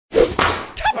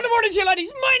morning to you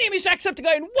laddies, my name is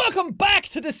Jacksepticeye and welcome back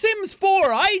to The Sims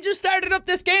 4. I just started up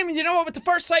this game and you know what the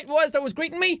first sight was that was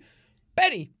greeting me?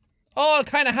 Betty. All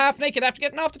kind of half naked after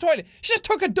getting off the toilet. She just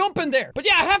took a dump in there. But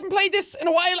yeah, I haven't played this in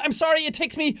a while. I'm sorry, it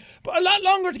takes me a lot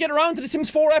longer to get around to The Sims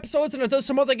 4 episodes than it does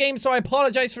some other games, so I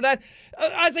apologize for that.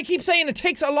 As I keep saying, it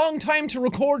takes a long time to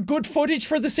record good footage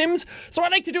for The Sims, so I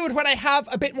like to do it when I have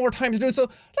a bit more time to do it. So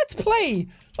let's play.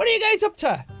 What are you guys up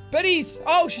to? Betty's,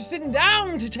 oh, she's sitting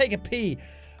down to take a pee.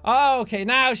 Oh, okay,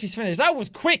 now she's finished. That was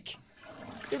quick.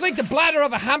 You're like the bladder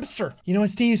of a hamster. You know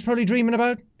what Steve's probably dreaming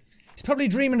about? He's probably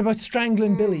dreaming about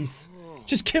strangling billies.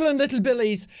 Just killing little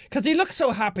billies, because he looks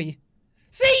so happy.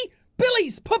 See?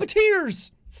 Billies! Puppeteers!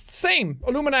 It's the same.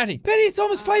 Illuminati. Betty, it's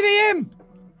almost 5 AM!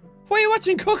 Why are you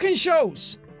watching cooking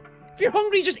shows? If you're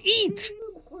hungry, just eat!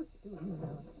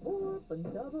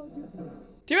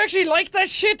 Do you actually like that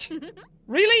shit?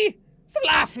 Really? Stop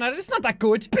laughing at it, it's not that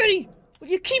good. Betty, will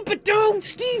you keep it down?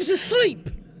 Steve's asleep!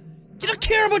 Do you not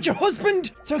care about your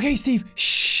husband? It's okay, Steve.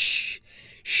 Shh.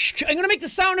 Shh. I'm gonna make the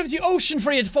sound of the ocean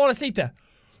for you to fall asleep to.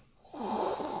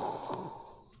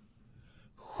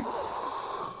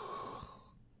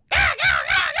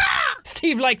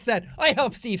 Steve likes that. I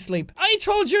help Steve sleep. I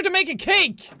told you to make a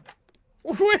cake!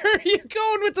 Where are you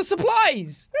going with the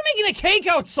supplies? You're making a cake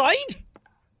outside?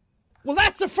 Well,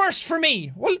 that's the first for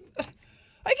me. Well,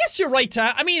 I guess you're right,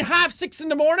 I mean, 6:30 in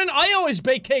the morning. I always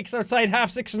bake cakes outside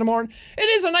 6:30 in the morning. It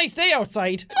is a nice day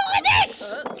outside. Look at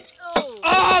this!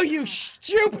 Oh, you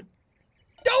stupid!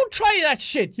 Don't try that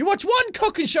shit! You watch one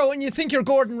cooking show and you think you're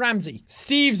Gordon Ramsay.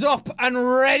 Steve's up and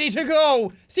ready to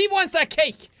go. Steve wants that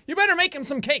cake. You better make him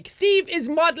some cake. Steve is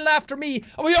model after me,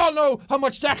 and we all know how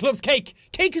much Jack loves cake.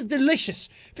 Cake is delicious.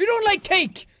 If you don't like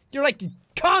cake, you're like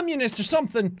communist or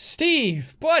something.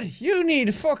 Steve, bud, you need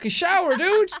a fucking shower,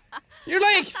 dude. You're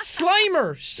like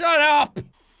Slimer. Shut up.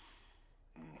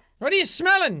 What are you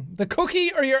smelling? The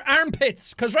cookie or your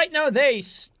armpits? Cause right now they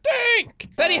stink.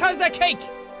 Betty, how's that cake?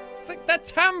 It's like, that's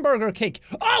hamburger cake.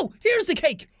 Oh, here's the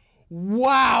cake.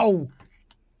 Wow.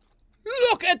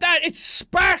 Look at that. It's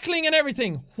sparkling and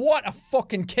everything. What a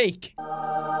fucking cake.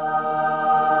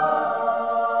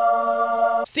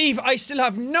 Steve, I still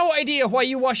have no idea why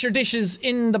you wash your dishes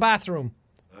in the bathroom.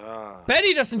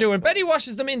 Betty doesn't do it. Betty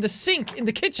washes them in the sink in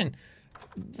the kitchen.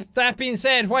 That being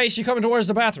said, why is she coming towards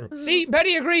the bathroom? See,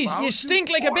 Betty agrees. You stink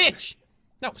like a bitch.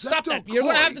 No, stop that. You're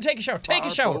gonna have to take a shower. Take a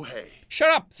shower. Shut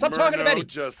up. Stop talking to Betty.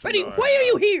 Betty, why are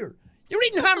you here? You're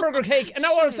eating hamburger cake and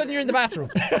now all of a sudden you're in the bathroom.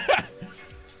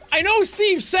 I know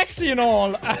Steve's sexy and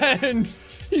all, and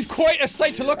he's quite a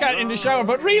sight to look at in the shower,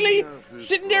 but really?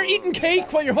 Sitting there eating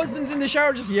cake while your husband's in the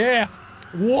shower, just, yeah.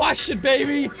 Wash it,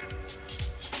 baby.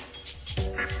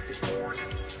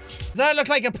 Does that look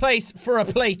like a place for a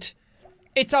plate?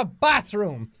 It's a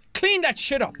bathroom. Clean that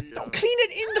shit up. Don't clean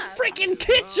it in the freaking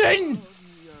kitchen!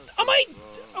 Am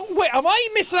I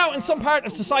missing out in some part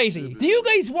of society? Do you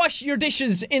guys wash your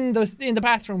dishes in the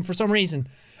bathroom for some reason?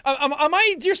 Am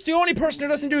I just the only person who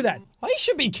doesn't do that? I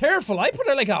should be careful. I put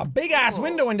like a big ass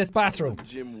window in this bathroom.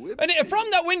 And from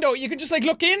that window, you can just like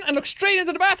look in and look straight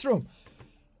into the bathroom.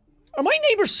 Are my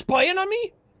neighbors spying on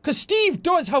me? Cause Steve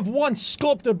does have one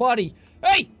sculpted body.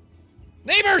 Hey!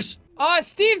 Neighbors!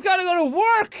 Steve's gotta go to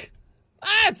work!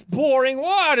 That's boring.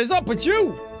 What is up with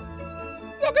you?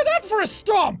 Look at that for a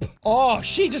stomp! Oh,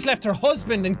 she just left her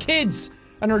husband and kids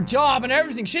and her job and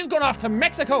everything. She's going off to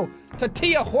Mexico, to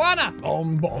Tijuana.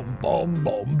 Boom, boom, boom,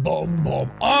 boom, boom,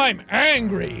 boom. I'm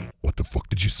angry. What the fuck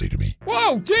did you say to me?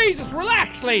 Whoa, Jesus,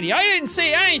 relax, lady. I didn't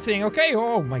say anything, okay?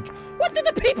 Oh my... What did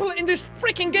the people in this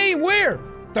freaking game wear?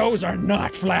 Those are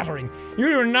not flattering. You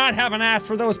do not have an ass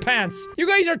for those pants. You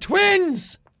guys are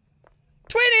twins!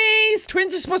 Twinnies!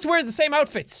 Twins are supposed to wear the same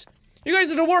outfits. You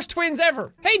guys are the worst twins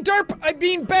ever. Hey, Derp, I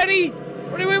mean Betty.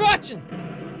 What are we watching?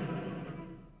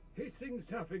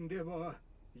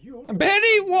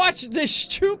 Betty watched this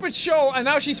stupid show and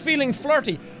now she's feeling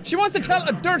flirty. She wants to tell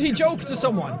a dirty joke to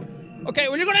someone. Okay,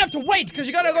 well you're gonna have to wait because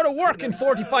you gotta go to work in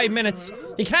 45 minutes.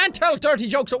 You can't tell dirty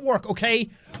jokes at work, okay?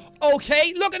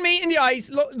 Okay, look at me in the eyes.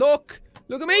 Look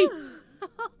at me.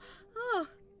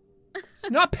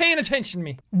 Not paying attention to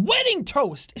me. Wedding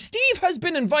toast. Steve has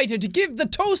been invited to give the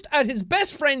toast at his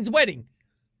best friend's wedding.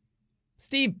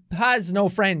 Steve has no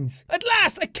friends. At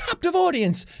last, a captive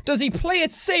audience. Does he play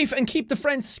it safe and keep the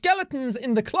friend's skeletons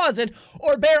in the closet,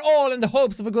 or bear all in the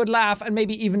hopes of a good laugh and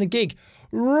maybe even a gig?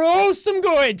 Roast them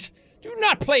good. Do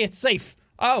not play it safe.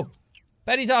 Oh,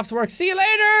 Betty's off to work. See you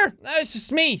later. That's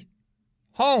just me.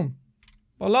 Home.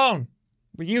 Alone.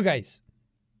 With you guys.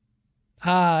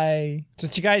 Hi. That's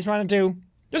what you guys want to do.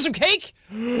 There's some cake?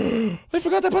 I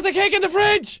forgot to put the cake in the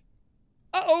fridge!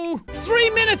 Uh-oh. 3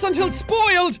 minutes until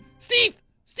spoiled! Steve!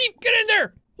 Steve, get in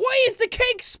there! Why is the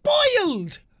cake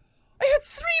spoiled? I had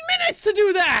 3 minutes to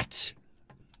do that!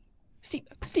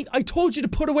 Steve, I told you to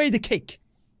put away the cake.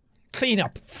 Clean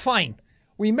up, fine.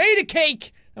 We made a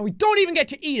cake, and we don't even get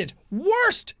to eat it.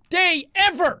 Worst day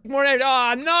ever!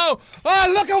 Oh no!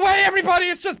 Oh, look away, everybody!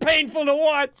 It's just painful to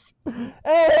watch!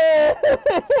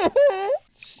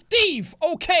 Steve,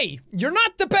 okay, you're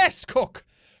not the best cook,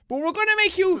 but we're gonna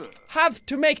make you have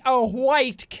to make a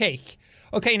white cake.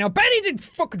 Okay, now Betty did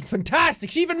fucking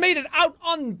fantastic. She even made it out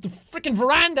on the freaking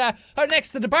veranda out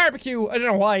next to the barbecue. I don't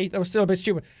know why, that was still a bit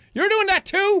stupid. You're doing that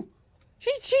too?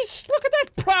 She's look at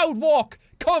that proud walk,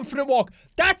 confident walk.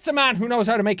 That's a man who knows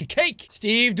how to make a cake.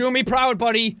 Steve, do me proud,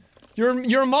 buddy.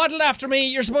 You're modeled after me.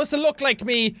 You're supposed to look like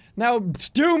me. Now,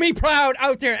 do me proud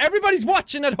out there. Everybody's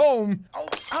watching at home.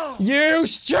 You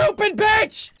stupid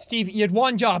bitch! Steve, you had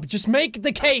one job. Just make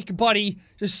the cake, buddy.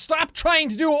 Just stop trying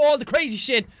to do all the crazy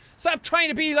shit. Stop trying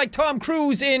to be like Tom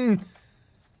Cruise in...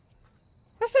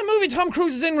 What's that movie Tom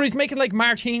Cruise is in where he's making like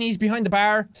martinis behind the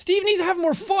bar? Steve needs to have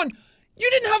more fun. You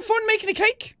didn't have fun making a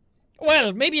cake?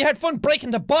 Well, maybe you had fun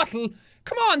breaking the bottle.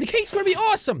 Come on, the cake's gonna be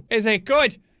awesome. Is it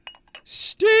good?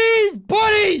 Steve,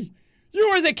 buddy! You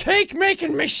are the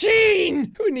cake-making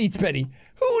machine! Who needs Betty?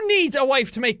 Who needs a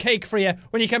wife to make cake for you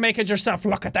when you can make it yourself?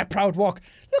 Look at that proud walk.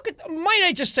 Look at, might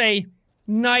I just say,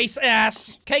 nice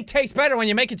ass. Cake tastes better when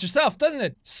you make it yourself, doesn't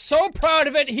it? So proud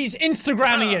of it, he's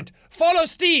Instagramming it. Follow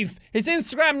Steve. His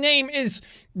Instagram name is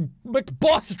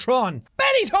McBossatron.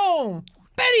 Betty's home!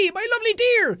 Betty, my lovely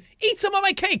dear! Eat some of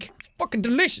my cake. It's fucking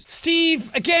delicious.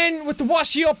 Steve, again, with the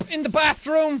washy up in the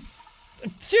bathroom.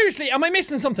 Seriously, am I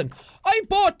missing something? I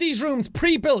bought these rooms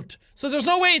pre-built, so there's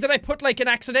no way that I put like an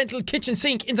accidental kitchen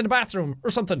sink into the bathroom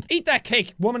or something. Eat that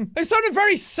cake, woman. I sounded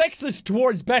very sexist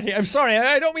towards Betty. I'm sorry,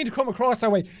 I don't mean to come across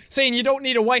that way, saying you don't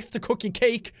need a wife to cook your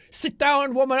cake. Sit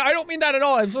down, woman. I don't mean that at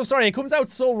all. I'm so sorry. It comes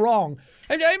out so wrong.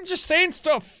 I'm just saying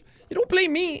stuff. You don't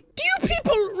blame me. Do you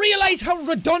people realize how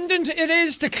redundant it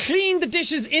is to clean the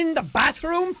dishes in the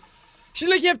bathroom? She's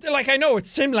like, you have to, like, I know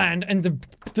it's Simland and the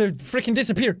freaking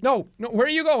disappear. No, where are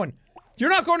you going? You're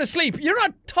not going to sleep. You're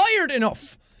not tired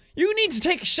enough. You need to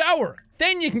take a shower.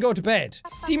 Then you can go to bed.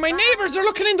 See, my neighbors are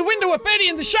looking in the window at Betty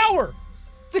in the shower.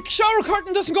 The shower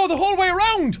curtain doesn't go the whole way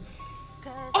around.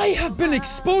 I have been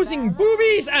exposing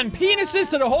boobies and penises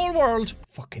to the whole world.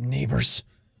 Fucking neighbors.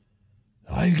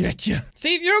 I'll get you.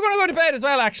 Steve, you're gonna go to bed as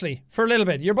well, actually, for a little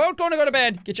bit. You're both gonna go to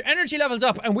bed, get your energy levels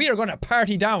up, and we are gonna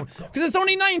party down. Because it's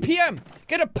only 9 PM.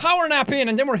 Get a power nap in,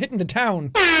 and then we're hitting the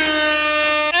town.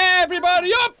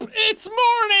 Everybody up! It's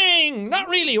morning! Not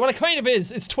really, well, it kind of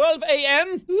is. It's 12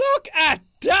 AM. Look at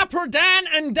Dapper Dan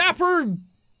and Dapper...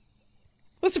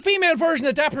 What's the female version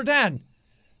of Dapper Dan?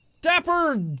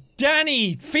 Dapper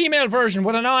Danny, female version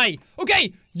with an I.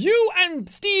 Okay, you and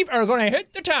Steve are gonna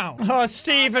hit the town. Oh,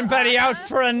 Steve and Betty out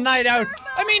for a night out.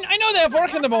 I mean, I know they have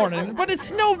work in the morning, but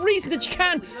it's no reason that you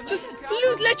can't just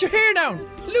let your hair down.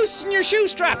 Loosen your shoe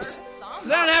straps. Sit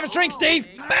down and have a drink, Steve.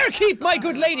 Barkeep, my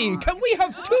good lady, can we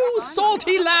have 2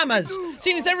 salty llamas?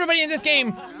 Seeing as everybody in this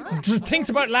game thinks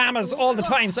about llamas all the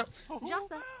time, so...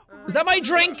 Is that my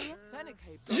drink?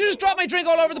 Did you just drop my drink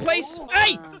all over the place?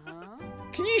 Hey!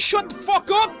 Can you shut the fuck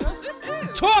up? I'm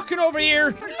talking over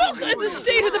here. Look at the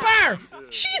state of the bar.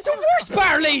 She's the worst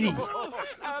bar lady.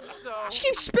 She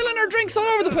keeps spilling her drinks all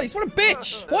over the place. What a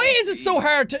bitch. Why is it so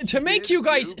hard to make you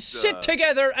guys sit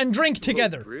together and drink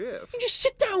together? You just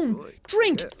sit down,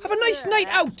 drink, have a nice night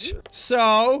out.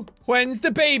 So, when's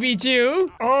the baby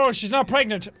due? Oh, she's not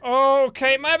pregnant.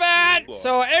 Okay, my bad.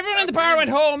 So everyone in the bar went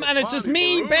home and it's just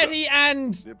me, Betty,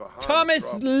 and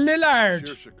Thomas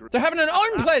Lillard. They're having an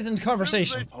unpleasant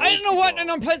conversation. I don't know what an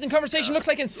unpleasant conversation looks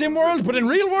like in SimWorld, but in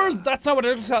real world, that's not what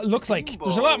it looks like.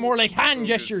 There's a lot more like hand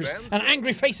gestures and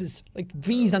angry faces, like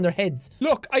V's on their heads.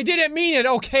 Look, I didn't mean it,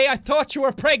 okay? I thought you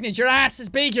were pregnant. Your ass is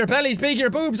big, your belly's big, your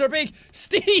boobs are big.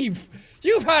 Steve,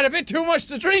 you've had a bit too much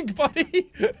to drink,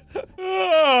 buddy.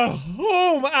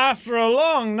 Home after a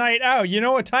long night out. You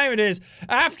know what time it is.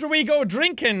 After we go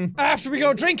drinking,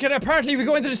 apparently we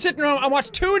go into the sitting room and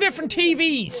watch 2 different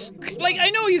TVs. Like,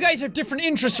 I know you guys have different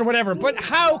interests or whatever, but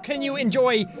how can you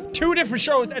enjoy 2 different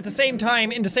shows at the same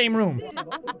time in the same room?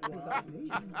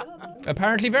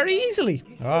 Apparently very easily.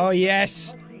 Oh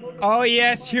yes. Oh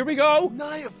yes, here we go.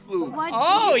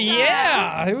 Oh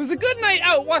yeah, it was a good night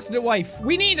out, wasn't it, wife?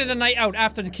 We needed a night out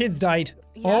after the kids died.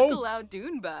 Oh,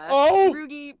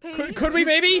 could we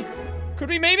maybe? Could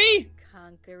we maybe?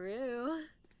 Conkaroo.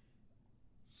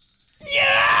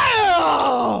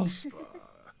 Yeah!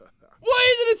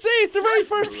 Why did it say it's the very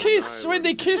first kiss when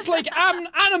they kissed like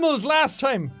animals last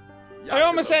time? I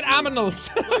almost said aminals.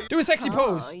 Do a sexy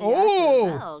pose.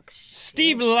 Oh,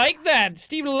 Steve liked that.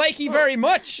 Steve likey very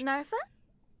much.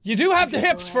 You do have the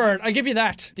hips for it, I'll give you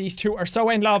that. These two are so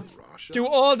in love. Do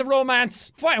all the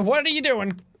romance. Fine, what are you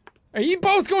doing? Are you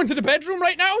both going to the bedroom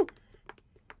right now?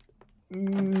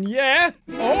 Yeah.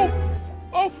 Oh.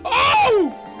 Oh.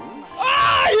 Oh!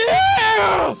 Ah,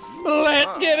 yeah!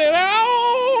 Let's get it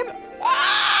on!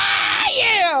 Ah,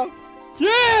 yeah!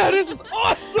 Yeah, this is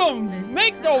awesome!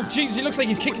 Oh, jeez, he looks like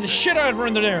he's kicking the shit out of her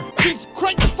under there. Jeez,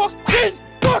 Christ, fuck, jeez,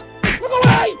 fuck, look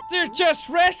away! They're just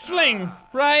wrestling,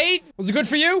 right? Was it good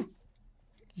for you?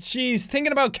 She's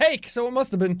thinking about cake, so it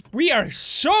must have been. We are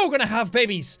so gonna have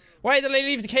babies. Why did they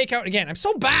leave the cake out again? I'm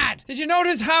so bad. Did you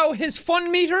notice how his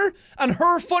fun meter and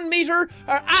her fun meter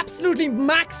are absolutely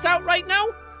maxed out right now?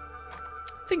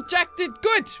 I think Jack did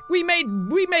good. We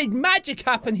made magic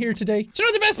happen here today. Do you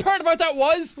know what the best part about that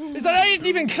was? Is that I didn't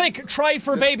even click try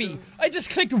for baby. I just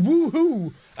clicked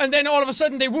woohoo. And then all of a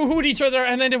sudden they woohooed each other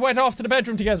and then they went off to the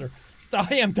bedroom together.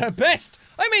 I am the best.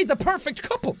 I made the perfect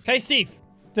couple. Okay, Steve.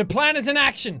 The plan is in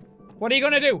action. What are you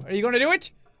gonna do? Are you gonna do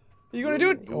it? Are you gonna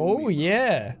do it? Oh,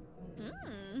 yeah.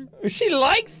 She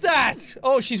likes that.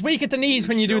 Oh, she's weak at the knees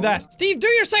when you do that. Steve, do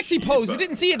your sexy pose. We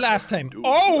didn't see it last time.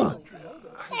 Oh!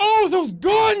 Oh, those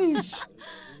guns!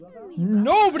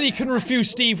 Nobody can refuse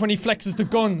Steve when he flexes the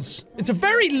guns. It's a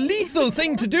very lethal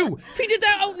thing to do. If he did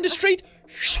that out in the street,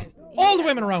 all the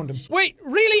women around him. Wait,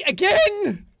 really?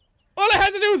 Again? All I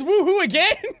had to do was woohoo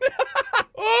again?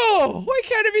 Oh, why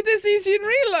can't it be this easy in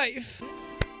real life?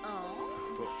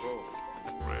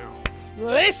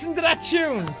 Listen to that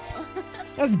tune.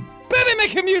 That's baby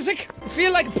making music. I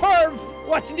feel like a perv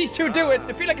watching these two do it.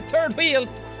 I feel like a third wheel.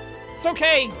 It's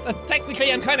okay.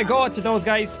 Technically, I'm kind of god to those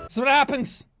guys. This is what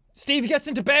happens. Steve gets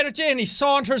into bed with you and he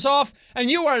saunters off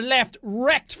and you are left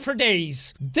wrecked for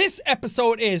days. This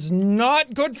episode is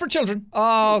not good for children.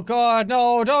 Oh god,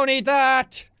 no, don't eat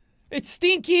that. It's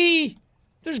stinky.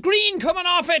 There's green coming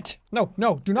off it. No,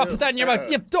 no, do not put that in your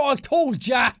mouth. I told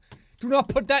ya. Do not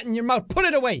put that in your mouth. Put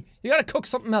it away. You gotta cook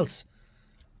something else.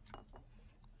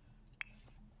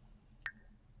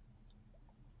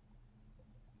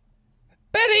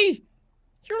 Betty!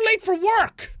 You're late for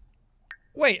work!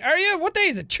 Wait, are you? What day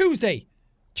is it? Tuesday.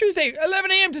 Tuesday,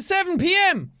 11 AM to 7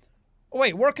 PM. Oh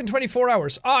wait, working 24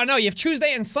 hours. Oh no, you have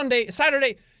Tuesday and Sunday,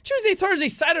 Saturday. Tuesday, Thursday,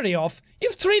 Saturday off. You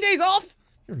have 3 days off?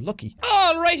 You're lucky.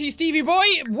 Alrighty, Stevie boy.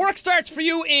 Work starts for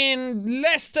you in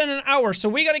less than an hour, so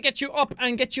we gotta get you up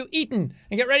and get you eaten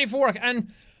and get ready for work.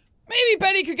 And maybe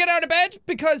Betty could get out of bed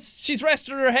because she's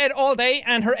rested her head all day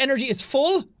and her energy is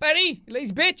full. Betty, you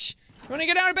lazy bitch. You wanna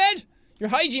get out of bed? Your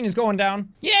hygiene is going down.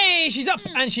 Yay, she's up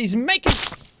and she's making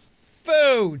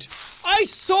food. I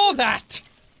saw that.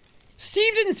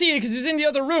 Steve didn't see it because he was in the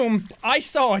other room. I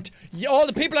saw it. All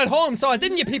the people at home saw it,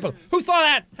 didn't you people? Who saw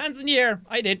that? Hands in the air.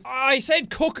 I did. I said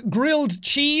cook grilled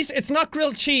cheese. It's not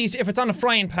grilled cheese if it's on a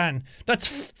frying pan.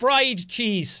 That's fried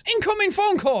cheese. Incoming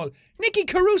phone call. Nikki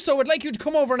Caruso would like you to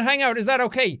come over and hang out. Is that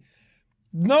okay?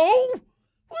 No?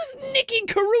 Who's Nikki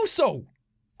Caruso?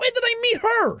 When did I meet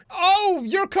her? Oh,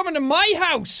 you're coming to my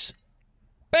house.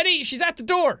 Betty, she's at the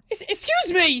door.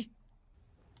 Excuse me.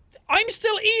 I'm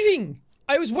still eating.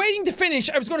 I was waiting to finish.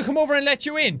 I was going to come over and let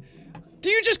you in. Do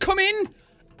you just come in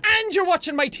and you're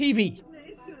watching my TV?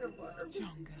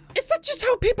 Is that just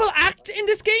how people act in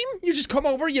this game? You just come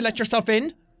over, you let yourself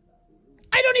in?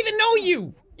 I don't even know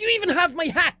you. You even have my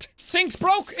hat. Sink's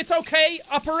broke. It's okay.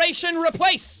 Operation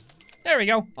replace. There we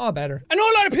go. All better. I know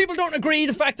a lot of people don't agree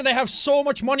the fact that I have so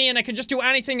much money and I can just do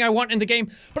anything I want in the game,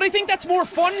 but I think that's more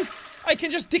fun. I can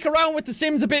just dick around with the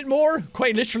Sims a bit more,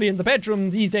 quite literally in the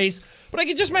bedroom these days, but I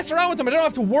can just mess around with them. I don't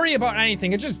have to worry about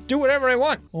anything. I just do whatever I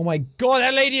want. Oh my god,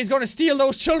 that lady is going to steal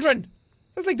those children.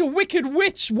 That's like the Wicked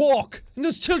Witch walk, and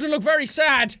those children look very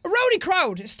sad. A rowdy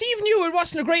crowd. Steve knew it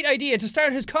wasn't a great idea to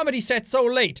start his comedy set so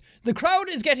late. The crowd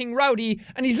is getting rowdy,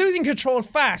 and he's losing control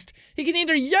fast. He can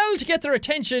either yell to get their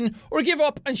attention, or give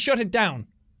up and shut it down.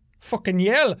 Fucking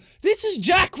yell. This is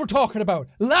Jack we're talking about.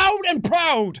 Loud and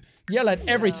proud. Yell at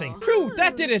everything. Phew,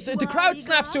 that did it. The crowd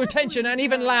snaps to attention and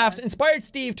even laughs, inspired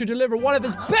Steve to deliver one of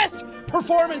his best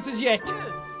performances yet.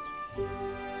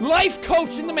 Life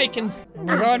coach in the making. Oh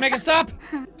my god, make it stop.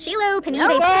 Chilo,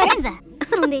 Panini, Penza.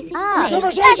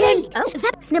 Conversation. Oh,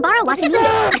 Snabara watches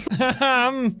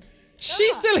the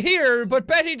she's still here, but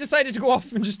Betty decided to go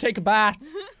off and just take a bath.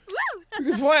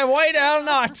 Because why the hell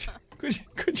not?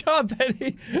 Good job,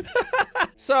 Betty.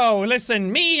 So,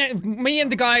 listen, me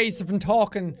and the guys have been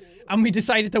talking, and we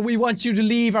decided that we want you to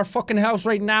leave our fucking house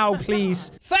right now,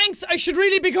 please. Thanks, I should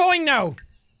really be going now.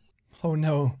 Oh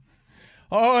no.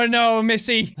 Oh no,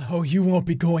 Missy. Oh, you won't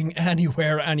be going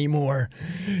anywhere anymore.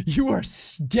 You are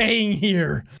staying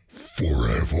here.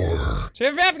 Forever. So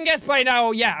if you haven't guessed by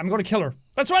now, yeah, I'm gonna kill her.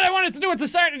 That's what I wanted to do at the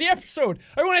start of the episode.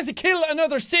 I wanted to kill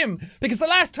another sim, because the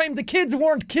last time the kids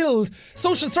weren't killed,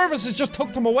 social services just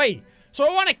took them away. So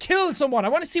I want to kill someone. I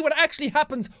want to see what actually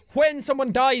happens when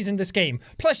someone dies in this game.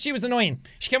 Plus, she was annoying.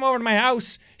 She came over to my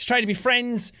house. She tried to be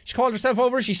friends. She called herself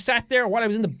over. She sat there while I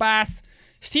was in the bath.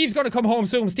 Steve's gonna come home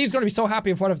soon. Steve's gonna be so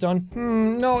happy with what I've done.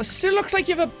 No, still looks like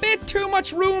you have a bit too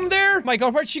much room there. My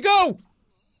God, where'd she go?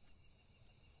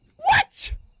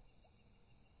 What?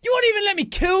 You won't even let me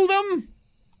kill them?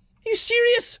 Are you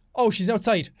serious? Oh, she's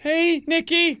outside. Hey,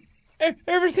 Nikki.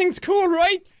 Everything's cool,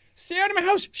 right? Stay out of my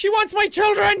house. She wants my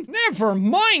children. Never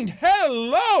mind.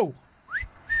 Hello.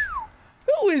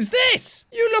 Who is this?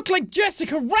 You look like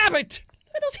Jessica Rabbit.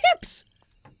 Look at those hips.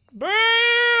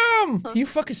 Bam! Are you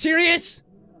fucking serious?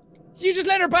 You just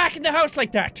let her back in the house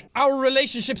like that. Our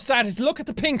relationship status. Look at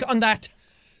the pink on that.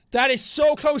 That is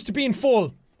so close to being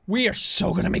full. We are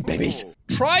so gonna make babies.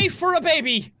 Try for a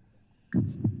baby.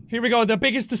 Here we go, the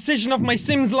biggest decision of my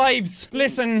Sims' lives.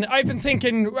 Listen, I've been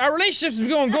thinking, our relationship's been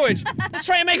going good. Let's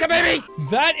try and make a baby.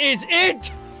 That is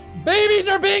it. Babies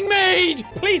are being made.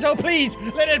 Please, oh please,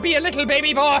 let it be a little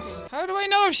baby boss. How do I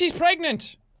know if she's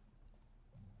pregnant?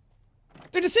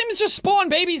 Do the Sims just spawn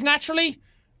babies naturally?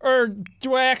 Or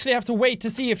do I actually have to wait to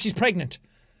see if she's pregnant?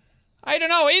 I don't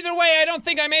know. Either way, I don't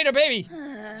think I made a baby.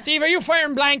 Steve, are you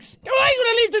firing blanks? I'm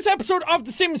gonna leave this episode of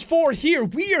The Sims 4 here.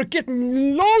 We are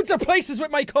getting loads of places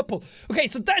with my couple. Okay,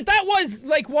 so that was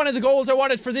like one of the goals I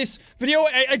wanted for this video.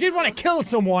 I did want to kill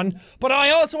someone, but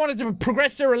I also wanted to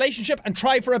progress their relationship and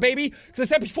try for a baby. Because I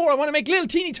said before, I want to make little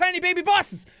teeny tiny baby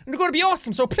bosses. And they're going to be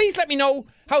awesome. So please let me know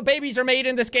how babies are made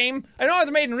in this game. I know how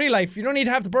they're made in real life. You don't need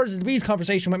to have the birds and the bees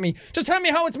conversation with me. Just tell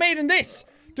me how it's made in this.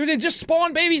 Do they just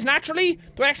spawn babies naturally?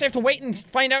 Do I actually have to wait and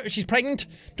find out if she's pregnant?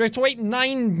 Do I have to wait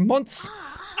 9 months?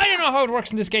 I don't know how it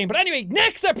works in this game, but anyway,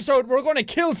 next episode we're gonna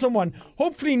kill someone.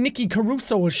 Hopefully Nikki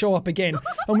Caruso will show up again,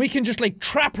 and we can just like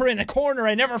trap her in a corner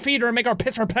and never feed her and make her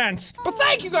piss her pants. But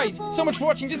thank you guys so much for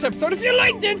watching this episode. If you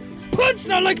liked it, punch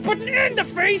that like button in the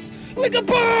face like a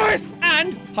boss!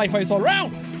 And high fives all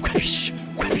around. Whoopish,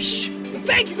 whoopish.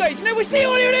 Thank you guys, and I will see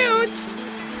all you dudes!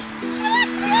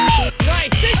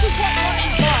 Nice, this is what money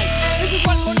buys. This is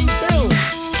what money builds.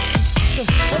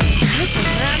 Listen,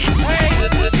 man. Hey,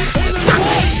 little boy.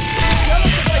 Tell us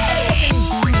if I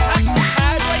fucking hack the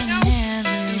pad right now.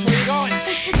 Where you going?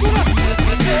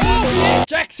 Oh, yeah.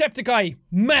 Jacksepticeye,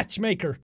 matchmaker.